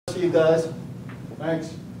to you guys.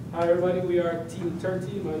 Thanks. Hi everybody, we are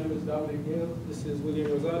T13. My name is Dominic Gale. This is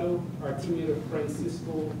William Rosado. Our teammate of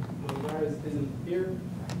Francisco Mongares isn't here.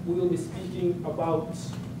 We will be speaking about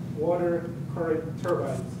water current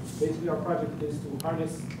turbines. Basically our project is to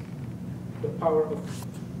harness the power of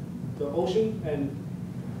the ocean, and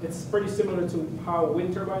it's pretty similar to how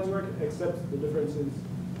wind turbines work, except the difference is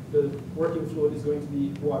the working fluid is going to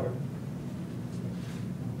be water.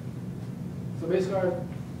 So basically our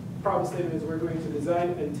problem statement is we're going to design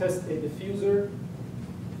and test a diffuser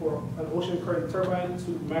for an ocean current turbine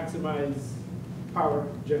to maximize power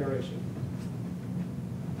generation.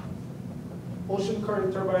 Ocean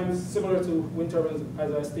current turbines, similar to wind turbines,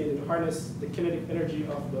 as I stated, harness the kinetic energy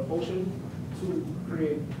of the ocean to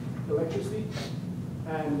create electricity.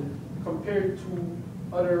 And compared to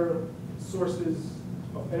other sources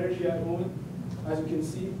of energy at the moment, as you can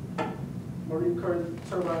see, marine current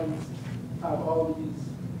turbines have all these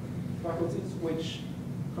faculties, which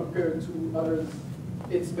compared to others,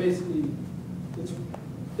 it's basically,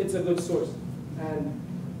 it's a good source. And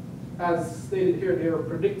as stated here, they are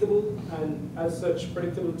predictable, and as such,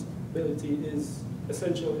 predictability is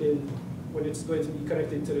essential in when it's going to be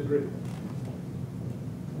connected to the grid.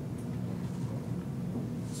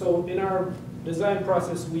 So in our design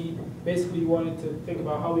process, we basically wanted to think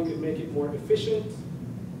about how we could make it more efficient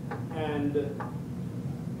and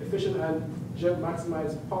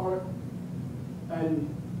maximize power. And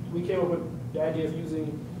we came up with the idea of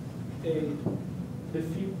using a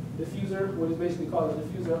diffuser, what is basically called a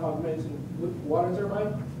diffuser augmented water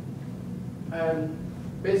turbine. And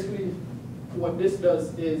basically what this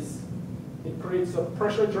does is it creates a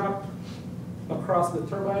pressure drop across the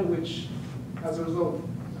turbine, which as a result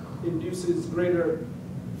induces greater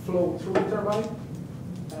flow through the turbine.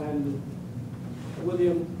 And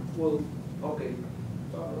William will. Okay.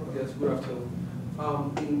 Yes, good afternoon.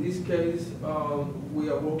 In this case, we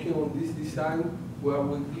are working on this design where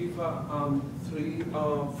we give three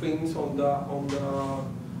things on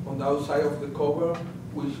the outside of the cover,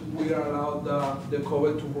 which we allow the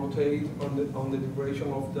cover to rotate on the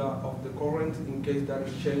direction of the current in case that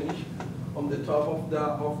is changed. On the top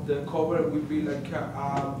of the cover will be like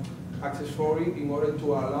accessory in order to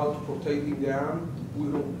allow to rotate in the arm.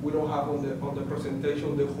 We don't have on the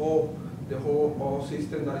presentation the whole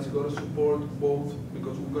system that is going to support both,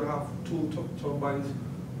 because we're going to have two turbines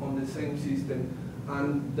on the same system.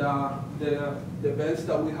 And the vents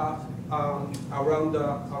that we have around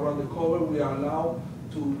the cover, we are allowed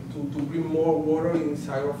to bring more water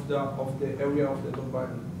inside of the area of the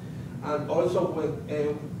turbine. And also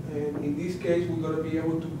in this case, we're going to be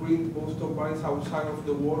able to bring both turbines outside of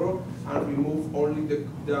the water and remove only the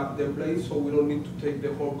blades, so we don't need to take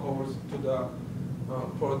the whole covers to the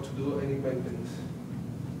to do any maintenance.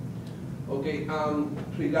 Okay,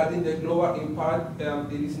 regarding the global impact,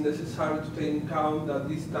 it is necessary to take into account that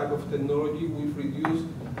this type of technology will reduce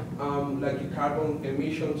like carbon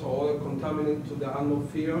emissions or other contaminants to the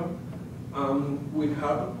atmosphere. Will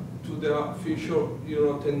help to the future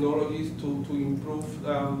technologies to improve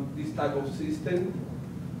this type of system.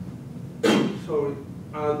 Sorry,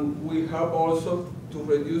 and we help also to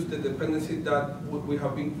reduce the dependency that we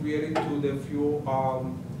have been creating to the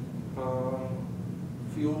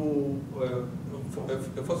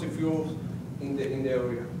fossil fuels in the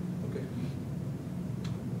area. Okay.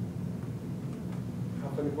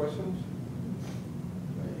 Have any questions?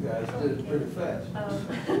 You guys did it pretty fast.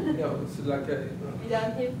 Yeah, it's like a. You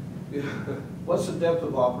done here? Yeah. What's the depth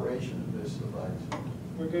of operation of this device?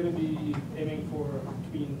 We're going to be aiming for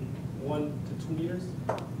between 1 to 2 meters,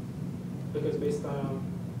 because based on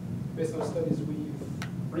studies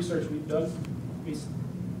research we've done,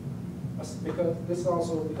 because this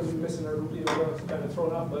also, because we're missing our route, it's kind of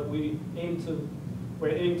thrown off, but we're aiming to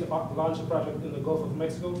launch a project in the Gulf of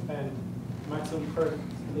Mexico, and maximum current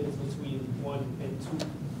is between 1 and 2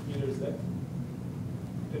 meters depth.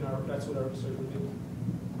 That's what our research will do.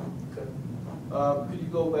 Okay. Could you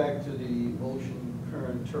go back to the ocean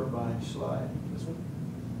current turbine slide? This one?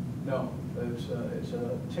 No, it's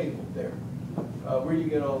a table there. Where do you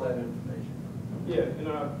get all that information? Yeah, in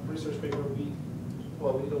our research paper, we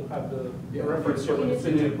don't have the reference. So you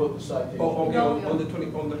didn't put the citation. Oh, okay, on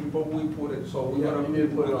the report we put it, so we're Yeah, gonna you need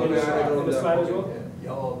to put it on the slide. On the slide as well?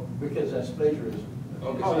 Yeah, because that's plagiarism.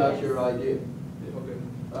 Okay. It's not your idea. Okay.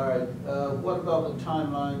 All right, what about the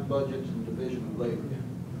timeline, budget, and division of labor?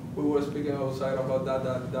 We were speaking outside about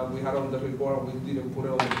that we had on the report, and we didn't put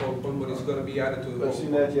it on the PowerPoint, but it's gonna be added to the But PowerPoint. see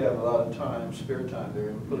that you have a lot of time, spare time there,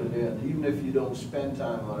 and put it in. Even if you don't spend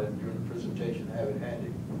time on it during the presentation, have it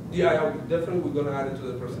handy. Yeah, definitely we're gonna add it to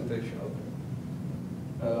the presentation.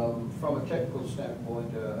 From a technical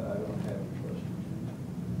standpoint, I don't have any questions.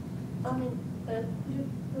 I mean, could you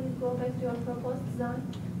please go back to your proposed design?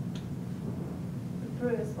 The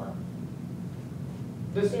previous one.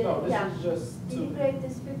 This, no, this Yeah. is just Did you to, create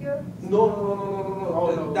this figure? No.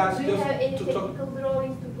 Oh, no. That's Do you have any just to talk. technical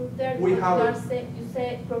drawings to put there? We Because have you it. are you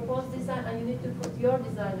say proposed design and you need to put your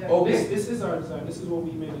design there. Okay. this is our design, this is what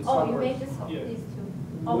we made in Oh, you SolidWorks. made this, Yeah. these two.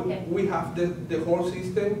 Okay. We have the whole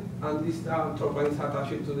system, and this turbines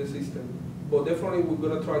attached to the system. But definitely, we're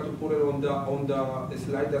gonna try to put it on the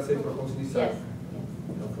slide that says proposed design. Yes,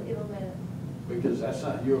 yes, it'll matter. Because that's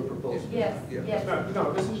not your proposal. Yes, Yeah. yes.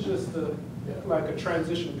 No, this is just like a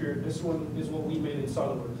transition period. This one is what we made in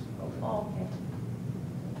SolidWorks. Okay. Oh, okay.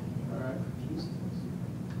 All right.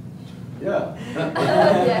 Yeah.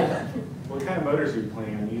 Yeah. What kind of motors are you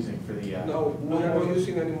planning on using for the? No, we're not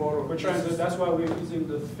using any more. We're trying to, that's why we're using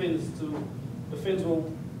the fins the fins will,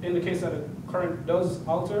 in the case that the current does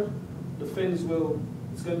alter, the fins will,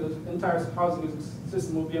 the entire housing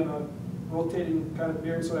system will be on a rotating kind of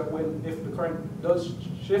bearing so that when, if the current does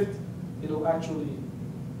shift, it'll actually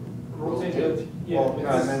rotate it. Yeah, Well,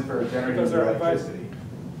 because- and then for generating because your our advice- electricity.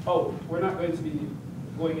 Oh, we're not going to be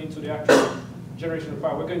going into the actual generation of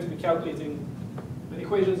power. We're going to be calculating, the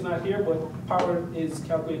equation's not here, but power is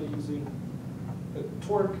calculated using the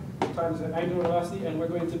torque times the angular velocity, and we're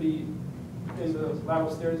going to be in the lab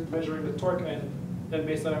upstairs measuring the torque, and then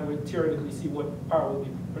based on that, we theoretically see what power will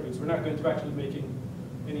be produced. We're not going to actually be making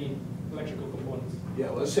any electrical components. Yeah,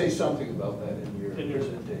 let's say something about that in your In your-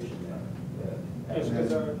 presentation. Yes, Yeah.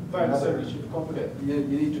 because our advisor said we should Okay, complement. you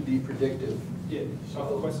need to be predictive. Yeah, so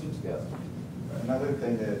questions? Yeah. Another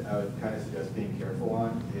thing that I would kind of suggest being careful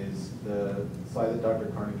on is the slide that Dr.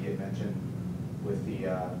 Carnegie had mentioned with the,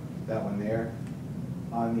 that one there.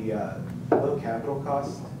 On the low capital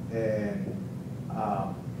cost and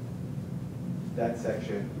that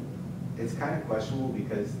section, it's kind of questionable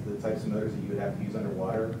because the types of motors that you would have to use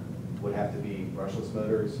underwater would have to be brushless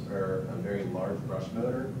motors or a very large brush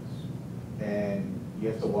motor. And you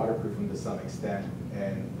have to waterproof them to some extent,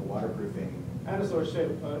 and the waterproofing, And it's our shape.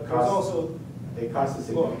 There's Cost. also, it costs a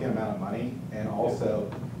significant amount of money, and also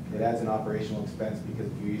it adds an operational expense because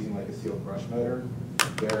if you're using like a sealed brush motor,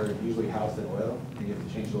 they're usually housed in oil, and you have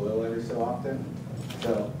to change the oil every so often.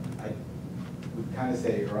 So I would kind of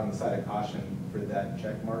say you're on the side of caution for that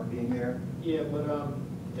check mark being there. yeah, but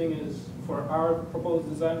thing is, for our proposed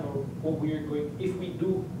design, or what we're going, if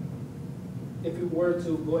we were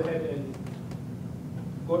to go ahead and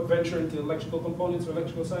venture into electrical components or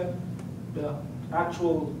electrical side, the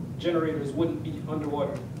actual generators wouldn't be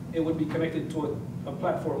underwater. It would be connected to a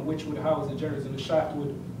platform which would house the generators, and the shaft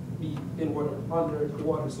would be in water, under the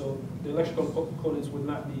water, so the electrical components would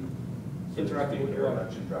not be interacting with the Your water.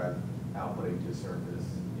 induction drive outputting to surface.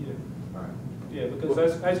 Yeah, All right. yeah, because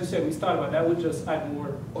as you said, we started about that would just add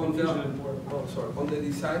more On confusion and more. On the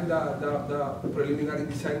design, the preliminary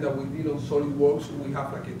design that we did on SolidWorks, we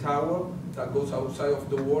have like a tower that goes outside of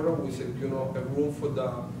the water. We said, a room for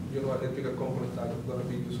the, electrical components that are gonna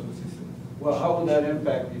be used on the system. Well, how will that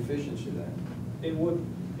impact the efficiency then? It would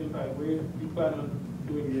impact, we plan on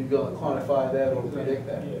doing. You're gonna quantify that or predict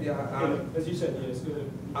that? Yeah, As you said, yes, good.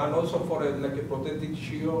 And also for like a protective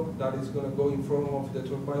shield that is gonna go in front of the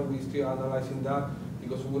turbine, we're still analyzing that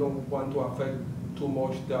because we don't want to affect too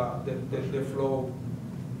much the flow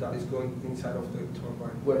that is going inside of the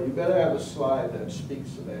turbine. Well, you better have a slide that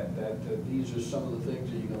speaks to that these are some of the things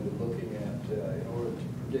that you're gonna be looking at in order to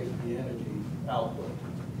predict the energy output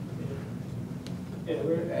Yeah,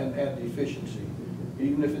 and the efficiency.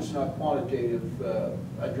 Even if it's not quantitative,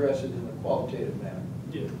 address it in a qualitative manner.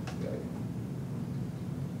 yeah. Okay.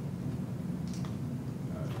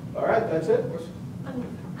 All right, that's it? I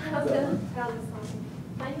was gonna tell you something.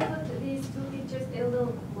 Can you put these two pictures a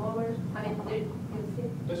little lower? I mean, you see?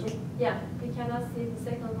 This one? Yeah, we cannot see the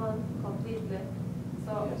second one completely.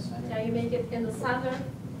 So Yes, I know. can you make it in the center?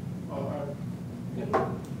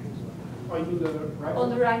 Or you do the right? On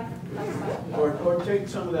the right side. Or take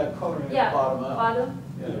some of that color in the Yeah, bottom out. bottom.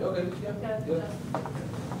 Yeah. Okay, Yeah, yeah.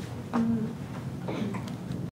 just-